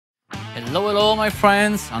Hello my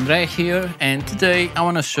friends, Andre here, and today I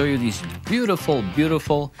want to show you this beautiful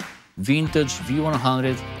vintage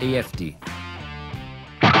V100 AFD.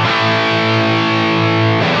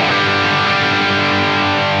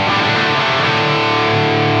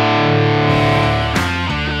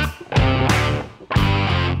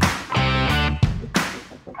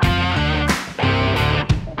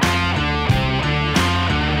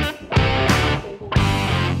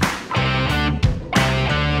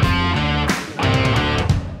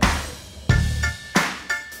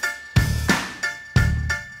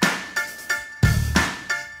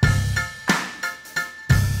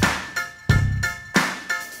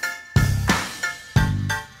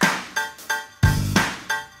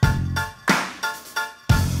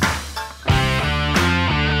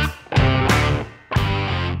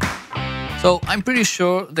 So I'm pretty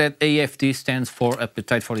sure that AFD stands for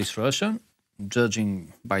Appetite for Distortion,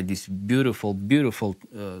 judging by this beautiful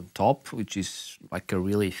top, which is like a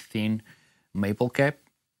really thin maple cap,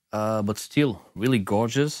 but still really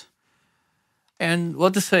gorgeous. And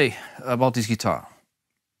what to say about this guitar?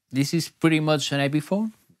 This is pretty much an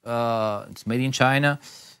Epiphone. It's made in China,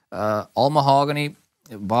 all mahogany,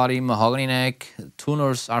 body mahogany neck.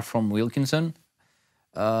 Tuners are from Wilkinson,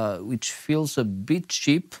 which feels a bit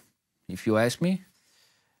cheap, if you ask me.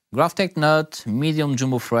 Graphtec nut, medium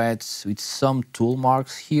jumbo frets with some tool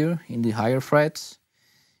marks here in the higher frets.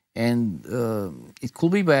 And it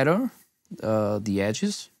could be better, the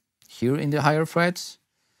edges here in the higher frets,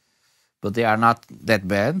 but they are not that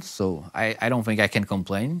bad, so I don't think I can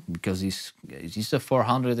complain, because it's a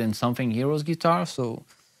 400 and something euros guitar. So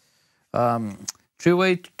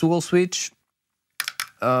 3-way tool switch,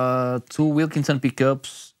 2 Wilkinson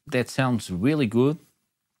pickups, that sounds really good.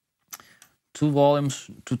 2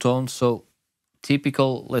 volumes, 2 tones, so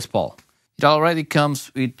typical Les Paul. It already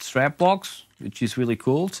comes with strap locks, which is really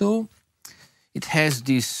cool too. It has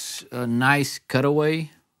this nice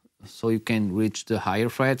cutaway, so you can reach the higher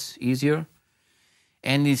frets easier.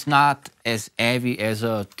 And it's not as heavy as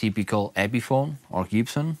a typical Epiphone or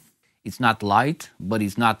Gibson. It's not light, but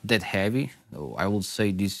it's not that heavy. So I would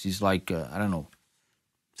say this is like, I don't know,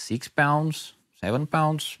 6 pounds, 7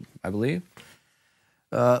 pounds, I believe.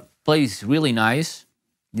 Plays really nice.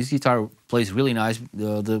 This guitar plays really nice.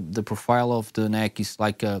 The profile of the neck is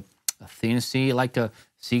like a thin C, like a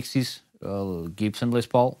 60s Gibson Les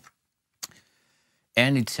Paul,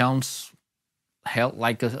 and it sounds hell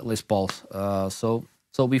like a Les Paul.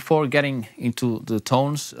 So before getting into the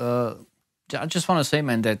tones, I just want to say,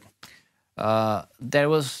 man, that there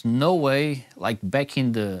was no way, like back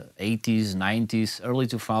in the 80s, 90s, early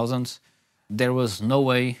 2000s, there was no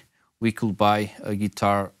way we could buy a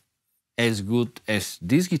guitar as good as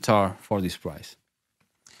this guitar for this price,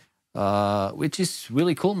 which is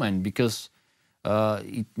really cool, man, because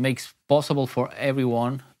it makes possible for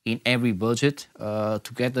everyone in every budget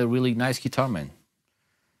to get a really nice guitar, man.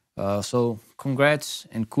 So congrats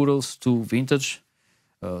and kudos to Vintage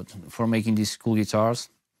for making these cool guitars,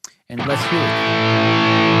 and let's hear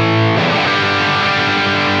it.